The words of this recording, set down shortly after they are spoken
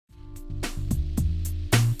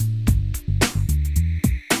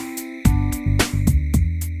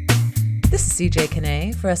is CJ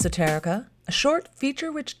Kinney for Esoterica, a short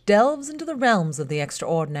feature which delves into the realms of the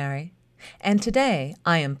extraordinary. And today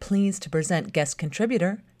I am pleased to present guest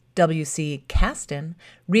contributor W.C. Caston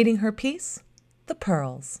reading her piece, The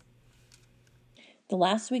Pearls. The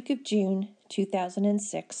last week of June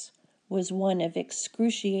 2006 was one of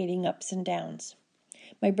excruciating ups and downs.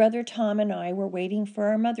 My brother Tom and I were waiting for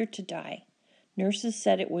our mother to die. Nurses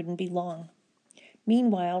said it wouldn't be long.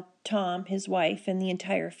 Meanwhile, Tom, his wife, and the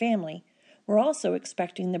entire family were also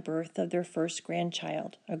expecting the birth of their first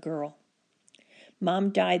grandchild, a girl. Mom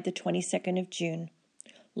died the 22nd of June.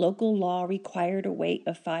 Local law required a wait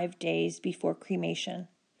of 5 days before cremation.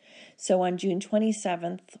 So on June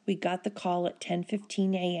 27th, we got the call at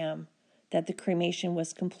 10:15 a.m. that the cremation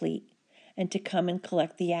was complete and to come and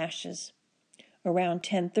collect the ashes. Around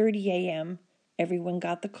 10:30 a.m., everyone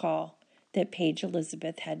got the call that Paige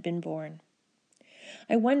Elizabeth had been born.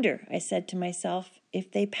 I wonder, I said to myself, if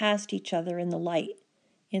they passed each other in the light,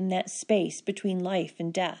 in that space between life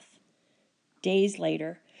and death. Days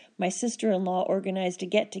later, my sister-in-law organized a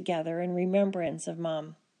get-together in remembrance of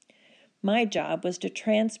Mom. My job was to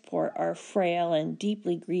transport our frail and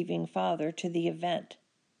deeply grieving father to the event.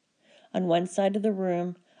 On one side of the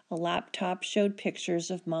room, a laptop showed pictures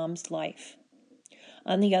of Mom's life.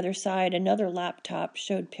 On the other side, another laptop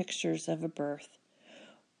showed pictures of a birth.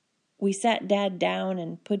 We sat Dad down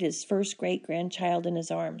and put his first great-grandchild in his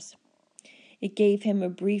arms. It gave him a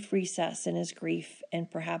brief recess in his grief, and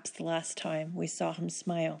perhaps the last time we saw him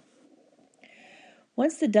smile.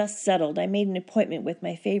 Once the dust settled, I made an appointment with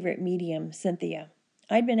my favorite medium, Cynthia.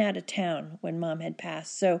 I'd been out of town when Mom had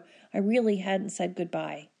passed, so I really hadn't said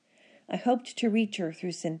goodbye. I hoped to reach her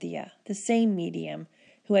through Cynthia, the same medium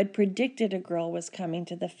who had predicted a girl was coming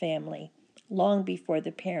to the family long before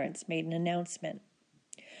the parents made an announcement.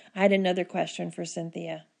 I had another question for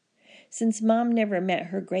Cynthia. Since Mom never met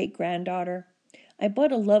her great-granddaughter, I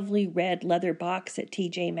bought a lovely red leather box at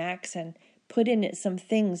TJ Maxx and put in it some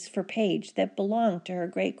things for Paige that belonged to her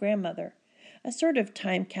great-grandmother, a sort of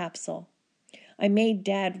time capsule. I made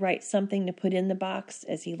Dad write something to put in the box,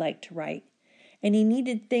 as he liked to write, and he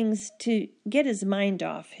needed things to get his mind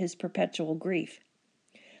off his perpetual grief.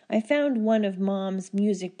 I found one of Mom's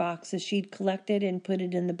music boxes she'd collected and put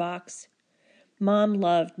it in the box. Mom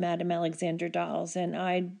loved Madame Alexander dolls, and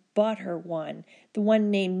I'd bought her one, the one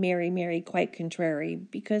named Mary, Mary, quite contrary,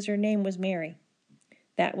 because her name was Mary.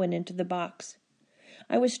 That went into the box.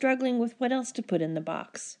 I was struggling with what else to put in the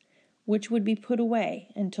box, which would be put away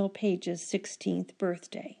until Paige's 16th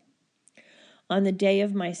birthday. On the day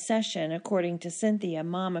of my session, according to Cynthia,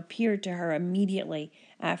 Mom appeared to her immediately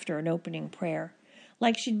after an opening prayer,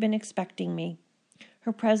 like she'd been expecting me.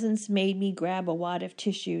 Her presence made me grab a wad of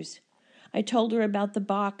tissues. I told her about the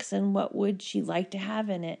box and what would she like to have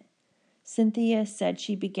in it. Cynthia said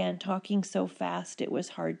she began talking so fast it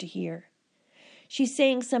was hard to hear. She's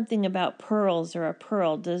saying something about pearls or a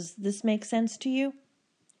pearl. Does this make sense to you?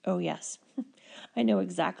 Oh, yes. I know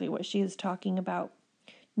exactly what she is talking about.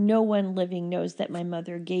 No one living knows that my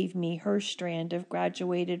mother gave me her strand of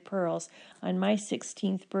graduated pearls on my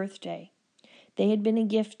 16th birthday. They had been a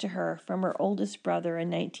gift to her from her oldest brother in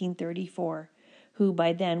 1934, who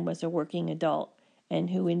by then was a working adult,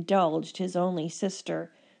 and who indulged his only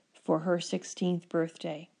sister for her 16th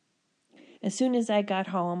birthday. As soon as I got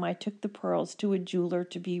home, I took the pearls to a jeweler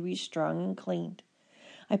to be restrung and cleaned.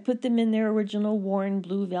 I put them in their original worn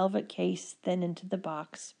blue velvet case, then into the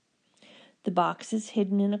box. The box is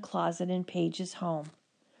hidden in a closet in Paige's home.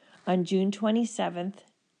 On June 27th,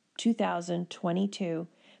 2022,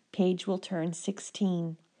 Paige will turn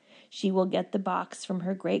 16. She will get the box from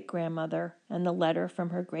her great-grandmother and the letter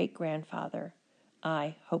from her great-grandfather.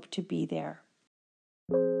 I hope to be there.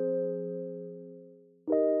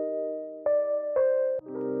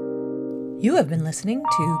 You have been listening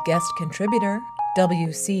to guest contributor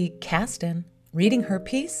W.C. Caston reading her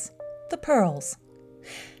piece, The Pearls.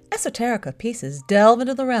 Esoterica pieces delve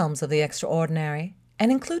into the realms of the extraordinary and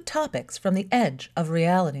include topics from the edge of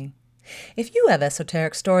reality. If you have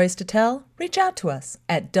esoteric stories to tell, reach out to us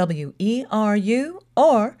at WERU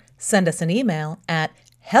or send us an email at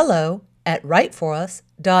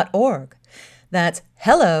hello@writeforus.org. That's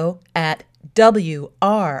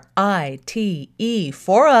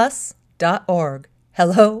hello@WRITE4us.org.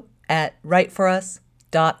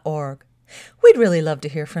 hello@writeforus.org. We'd really love to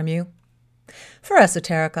hear from you. For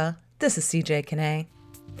Esoterica, this is CJ Kinney.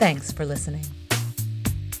 Thanks for listening.